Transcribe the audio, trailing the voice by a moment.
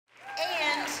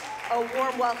a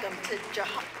warm welcome to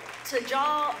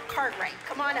Cartwright.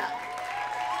 Come on up.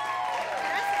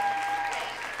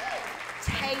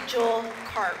 Tajal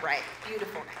Cartwright.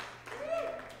 Beautiful.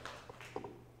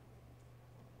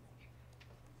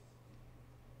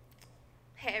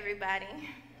 Hey everybody.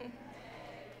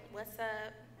 What's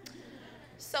up?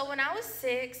 So when I was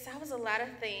 6, I was a lot of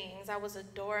things. I was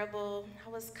adorable, I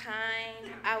was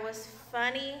kind, I was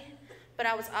funny, but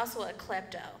I was also a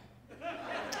klepto.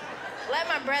 Let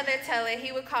my brother tell it,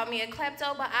 he would call me a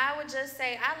klepto, but I would just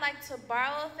say I like to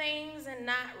borrow things and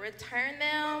not return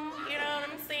them, you know what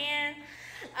I'm saying?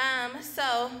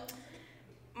 So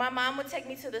my mom would take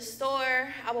me to the store.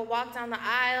 I would walk down the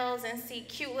aisles and see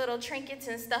cute little trinkets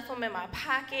and stuff them in my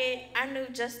pocket. I knew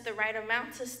just the right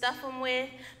amount to stuff them with.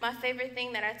 My favorite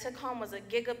thing that I took home was a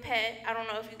Gigapet. I don't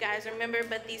know if you guys remember,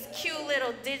 but these cute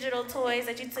little digital toys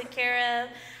that you took care of.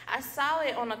 I saw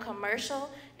it on a commercial,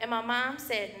 and my mom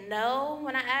said no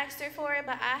when I asked her for it,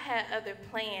 but I had other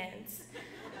plans.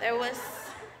 There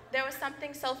was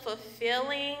something so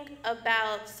fulfilling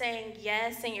about saying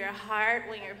yes in your heart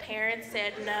when your parents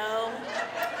said no.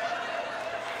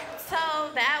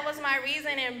 So that was my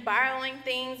reason in borrowing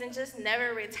things and just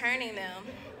never returning them.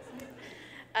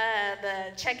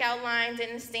 The checkout line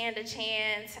didn't stand a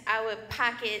chance. I would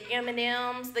pocket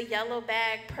M&Ms, the yellow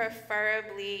bag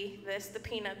preferably. That's the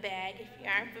peanut bag if you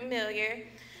aren't familiar.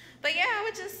 But yeah, I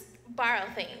would just borrow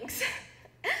things.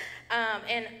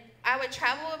 And I would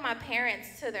travel with my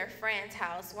parents to their friend's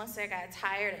house once they got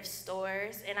tired of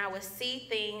stores, and I would see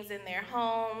things in their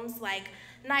homes, like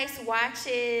nice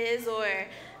watches or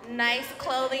nice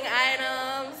clothing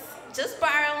items, just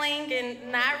borrowing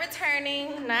and not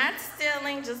returning, not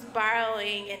stealing, just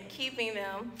borrowing and keeping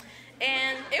them.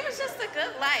 And it was just a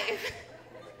good life.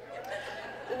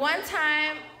 One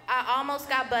time, I almost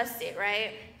got busted,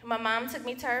 right? My mom took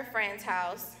me to her friend's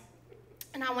house,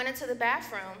 and I went into the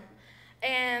bathroom.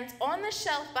 And on the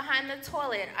shelf behind the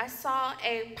toilet, I saw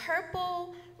a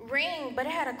purple ring, but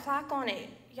it had a clock on it.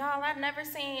 Y'all, I've never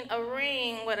seen a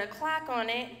ring with a clock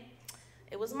on it.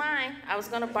 It was mine. I was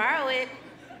gonna borrow it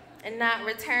and not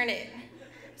return it.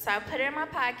 So I put it in my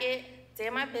pocket,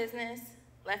 did my business,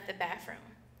 left the bathroom.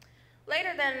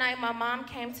 Later that night, my mom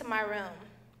came to my room.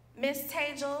 Miss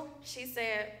Tajal, she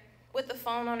said, with the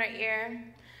phone on her ear,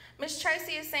 Miss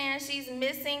Tracy is saying she's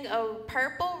missing a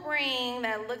purple ring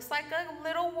that looks like a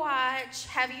little watch.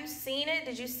 Have you seen it?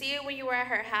 Did you see it when you were at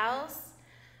her house?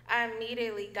 I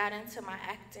immediately got into my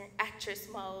actress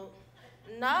mode.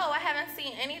 No, I haven't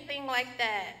seen anything like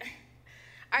that.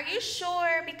 Are you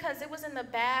sure? Because it was in the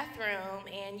bathroom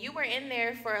and you were in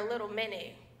there for a little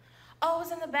minute. Oh, it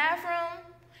was in the bathroom?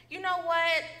 You know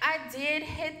what? I did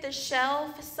hit the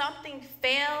shelf. Something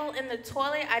fell in the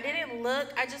toilet. I didn't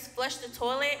look. I just flushed the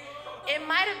toilet. It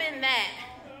might have been that.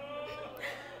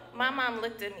 My mom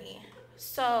looked at me.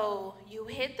 So you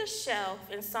hit the shelf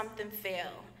and something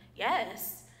fell?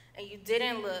 Yes. And you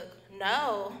didn't look?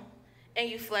 No. And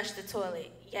you flushed the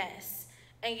toilet? Yes.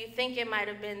 And you think it might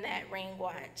have been that ring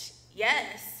watch?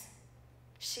 Yes.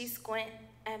 She squinted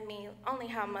at me, only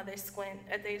how mothers squint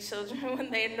at their children when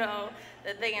they know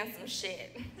that they in some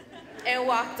shit, and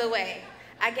walked away.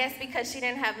 I guess because she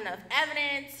didn't have enough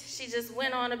evidence, she just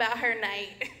went on about her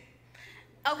night.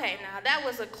 Okay, now that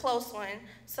was a close one.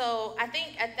 So I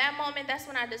think at that moment, that's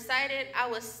when I decided I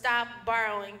would stop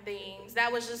borrowing things.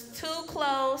 That was just too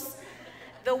close.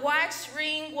 The watch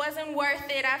ring wasn't worth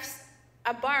it.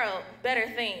 I borrowed better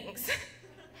things.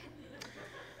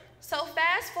 So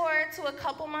fast forward to a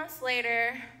couple months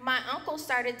later, my uncle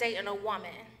started dating a woman.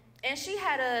 And she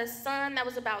had a son that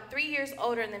was about 3 years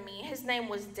older than me. His name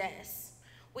was Des.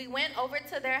 We went over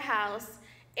to their house,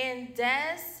 and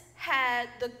Des had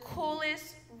the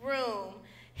coolest room.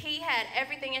 He had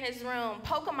everything in his room,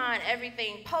 Pokemon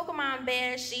everything, Pokemon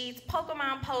bed sheets,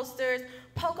 Pokemon posters,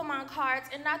 Pokemon cards,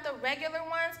 and not the regular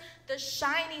ones, the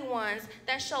shiny ones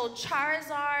that showed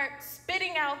Charizard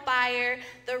spitting out fire,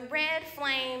 the red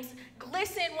flames,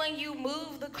 glisten when you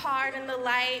move the card in the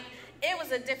light. It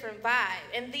was a different vibe,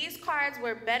 and these cards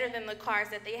were better than the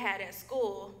cards that they had at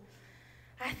school.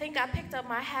 I think I picked up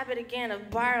my habit again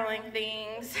of borrowing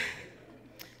things.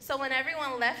 So when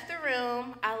everyone left the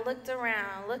room, I looked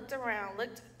around,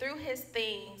 looked through his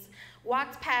things,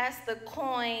 walked past the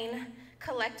coin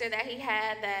collector that he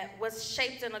had that was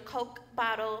shaped in a Coke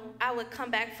bottle. I would come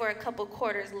back for a couple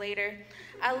quarters later.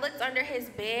 I looked under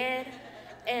his bed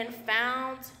and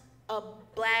found a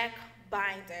black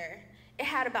binder. It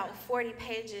had about 40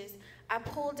 pages. I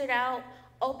pulled it out,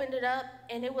 opened it up,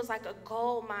 and it was like a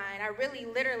gold mine. I really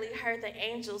literally heard the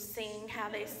angels sing how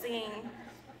they sing.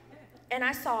 And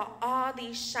I saw all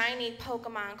these shiny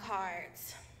Pokemon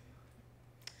cards.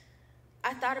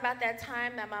 I thought about that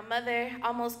time that my mother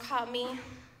almost caught me.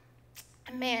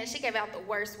 Man, she gave out the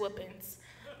worst whoopings.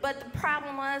 But the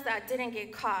problem was I didn't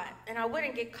get caught, and I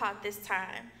wouldn't get caught this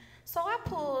time. So I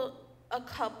pulled a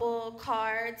couple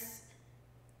cards,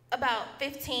 about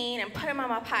 15, and put them in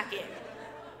my pocket.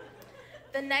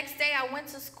 The next day I went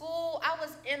to school, I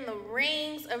was in the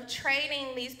rings of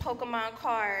trading these Pokemon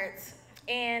cards,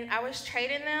 and I was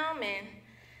trading them, and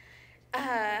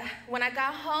when I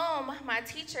got home, my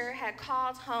teacher had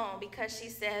called home because she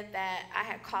said that I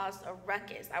had caused a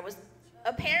ruckus. I was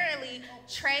apparently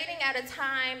trading at a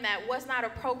time that was not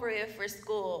appropriate for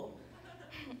school.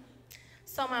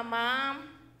 So my mom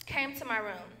came to my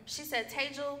room. She said,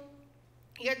 Tejal,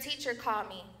 your teacher called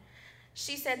me.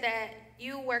 She said that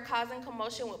you were causing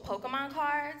commotion with Pokemon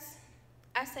cards.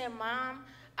 I said, Mom,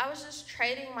 I was just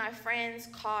trading my friend's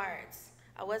cards.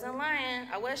 I wasn't lying.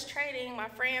 I was trading my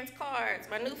friend's cards,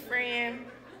 my new friend.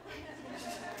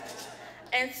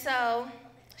 And so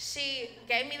she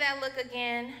gave me that look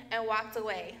again and walked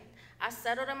away. I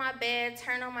settled in my bed,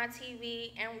 turned on my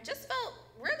TV, and just felt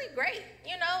really great.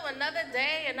 You know, another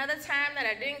day, another time that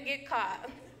I didn't get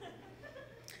caught.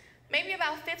 Maybe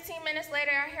about 15 minutes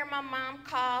later, I hear my mom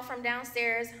call from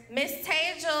downstairs, Miss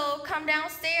Tejal, come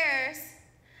downstairs.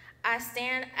 I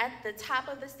stand at the top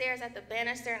of the stairs at the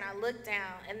banister and I look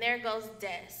down, and there goes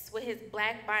Des with his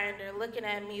black binder looking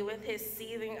at me with his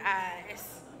seething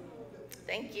eyes.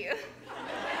 Thank you.